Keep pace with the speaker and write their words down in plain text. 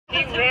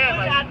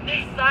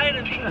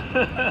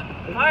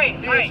random.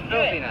 Alright, do it.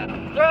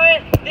 Throw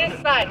it this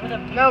side with a...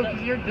 No,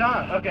 because you're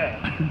dumb. Okay.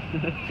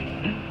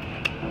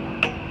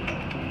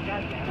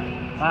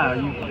 Wow,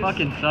 you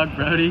fucking suck,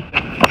 Brody.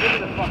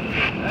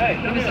 Hey,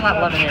 Give me some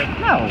hot lemonade.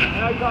 No.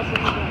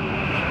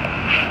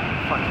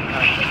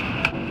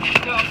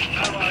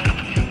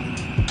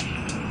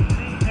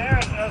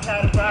 Derrick knows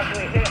how to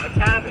properly hit a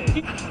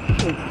cabbage.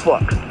 Oh,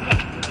 fuck.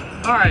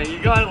 Alright, you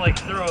gotta like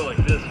throw like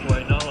this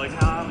way, not like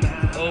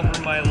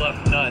over my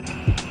left nut.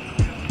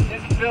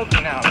 It's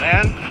filthy now,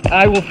 man.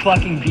 I will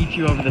fucking beat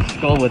you over the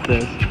skull with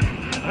this.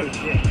 Oh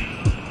shit.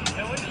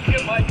 And when did you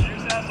get my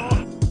juice,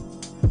 asshole?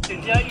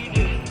 Yeah, you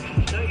did.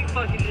 No, you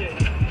fucking did.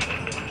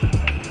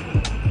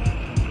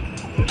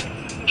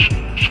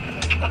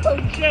 Oh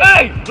shit.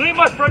 Hey! Leave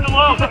my friend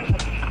alone!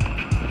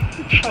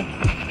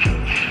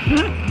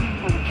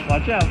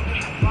 Watch out.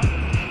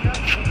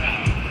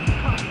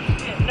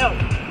 No,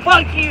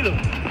 fuck you!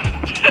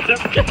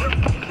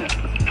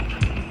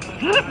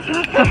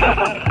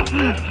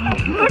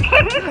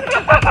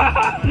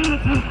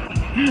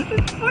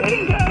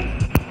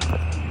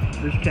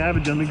 There's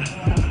cabbage on the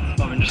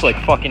ground. I'm just like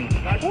fucking...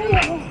 I've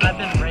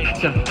been raped.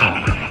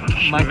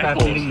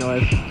 Minecraft eating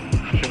noise.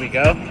 Should we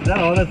go? Is that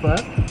all that's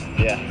left?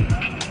 Yeah.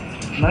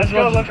 Might as go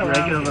well look just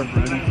break it around. over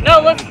Brody. No,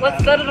 let's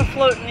set it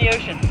afloat in the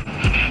ocean.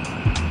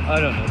 I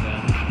don't know, man.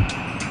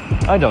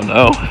 I don't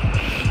know.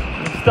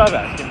 Stop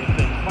asking me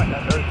things. My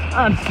head hurts.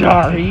 I'm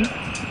sorry.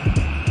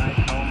 Nice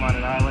home on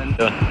an island.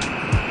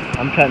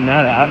 I'm cutting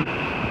that out.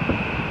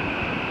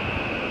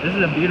 This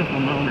is a beautiful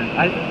moment.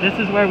 This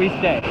is where we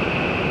stay.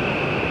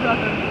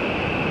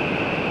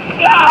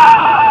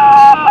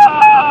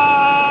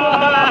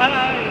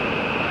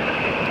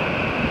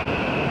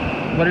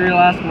 What are your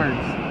last words?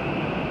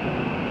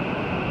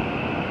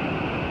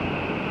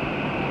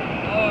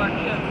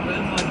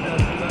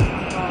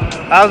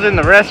 I was in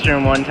the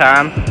restroom one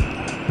time.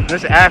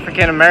 This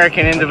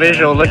African-American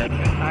individual looked...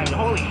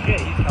 Holy shit,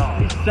 he's tall.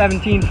 He's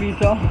 17 feet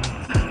tall.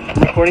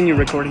 I'm recording you,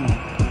 recording me.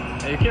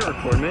 Hey, you can't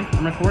record me.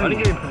 I'm recording. I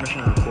didn't give you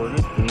permission to record me.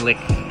 Lick.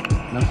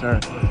 No, sir.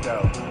 Let's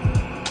go.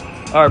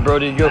 Alright,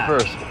 Brody, you go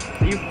first.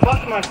 You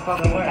fucked my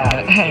fucking way.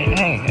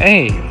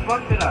 Hey. You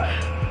fucked it up.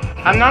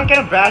 I'm not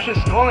gonna bash his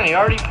skull in. He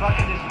already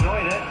fucking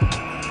destroyed it.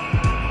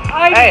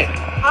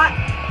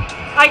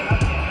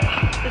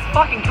 This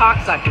fucking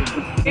cocksucker.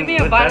 Give me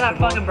a bite of that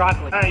fucking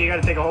broccoli. No, you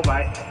gotta take a whole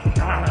bite.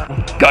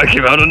 Guy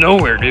came out of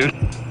nowhere, dude.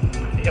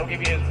 He'll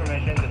give you his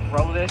permission to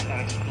throw this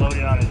and explode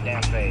it on his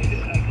damn face.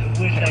 I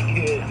wish I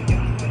could.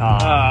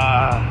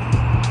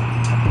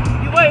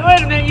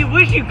 Wait a minute, you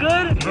wish you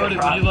could? Brody,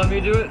 would you let me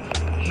do it?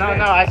 No,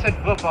 I said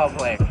football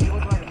player. You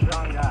look like a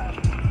strong guy.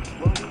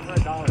 What would you for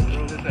 $1?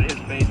 Throw this at his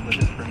face with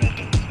his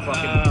permission.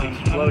 Fucking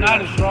explode. I'm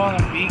not as strong,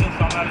 I'm vegan,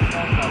 so I'm not as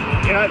strong as I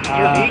would. You're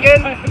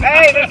vegan?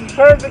 Hey, this is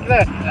perfect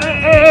then.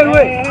 Hey,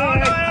 wait.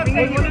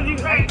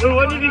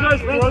 What if you guys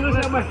throw this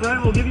at my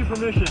friend? We'll give you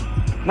permission.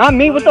 Not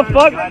me, what the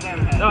fuck?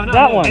 No,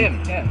 That one. Him.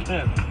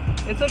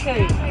 It's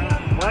okay.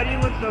 Why do you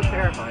look so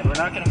terrified? We're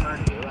not gonna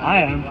murder you.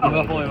 I am. You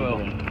definitely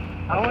will.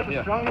 I want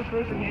the strongest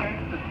person here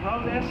to throw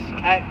this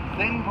at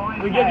thin boys.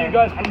 We give you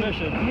guys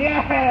permission.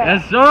 Yeah!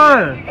 Yes,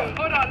 sir!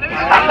 Hold on, let me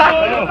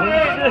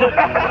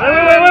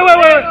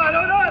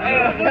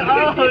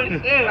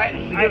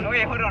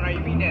Wait, hold on. Are you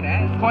being dead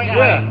ass? Point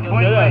Yeah.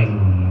 blank.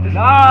 Let's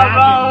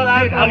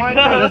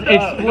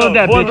explode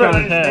that bitch on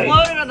his head.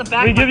 Explode it on the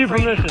back. We of give my you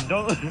brain. permission.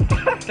 Don't move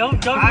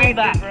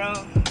back, bro.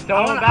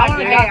 Don't move back,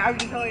 dude. Hey, I'm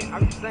just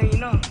letting you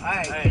know.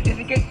 Alright, just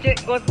in case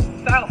shit goes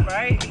south,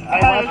 right?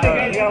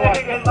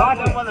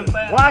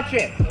 Watch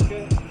it.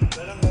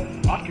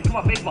 Oscar, come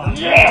on, big ball.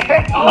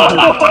 Yeah!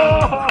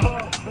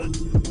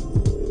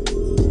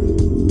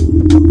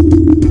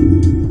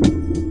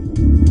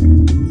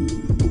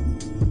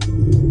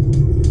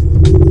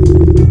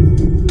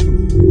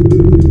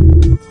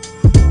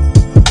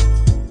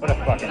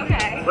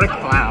 What a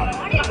clown.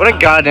 What a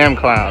goddamn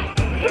clown.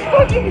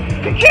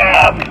 The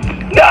cab!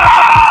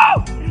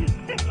 No!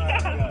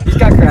 He's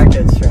got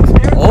crackhead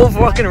strength. I'll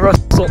fucking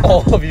wrestle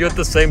all of you at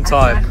the same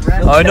time.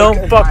 I know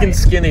I'm fucking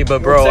skinny,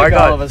 but bro,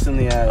 All of us in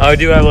the ass. I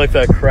do have like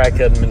that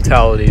crackhead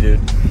mentality, dude.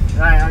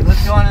 Alright,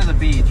 let's go on to the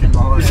beach and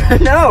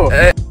No!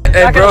 Hey,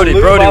 Brody,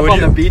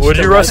 would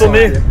you wrestle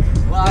me?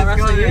 Well, I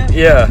wrestle you?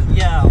 Yeah.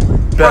 Yeah.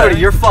 Brody,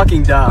 you're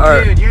fucking dumb.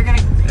 Alright. Dude, you're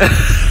gonna...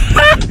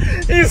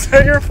 He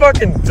said you're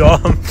fucking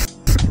dumb.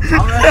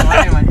 I'll wrestle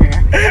anyone here.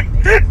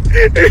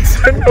 He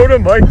said no to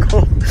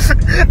Michael.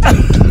 I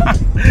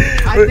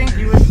think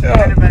you would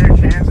stand a better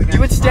chance against You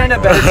would stand a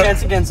better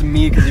chance against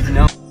me because you've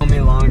known me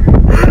longer.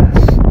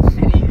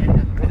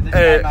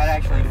 Hey, might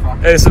actually fuck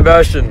hey,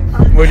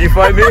 Sebastian, would you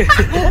fight me?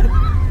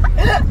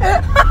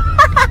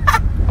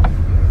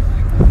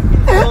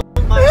 Oh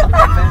my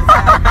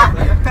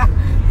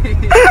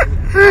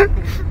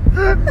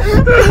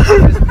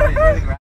God.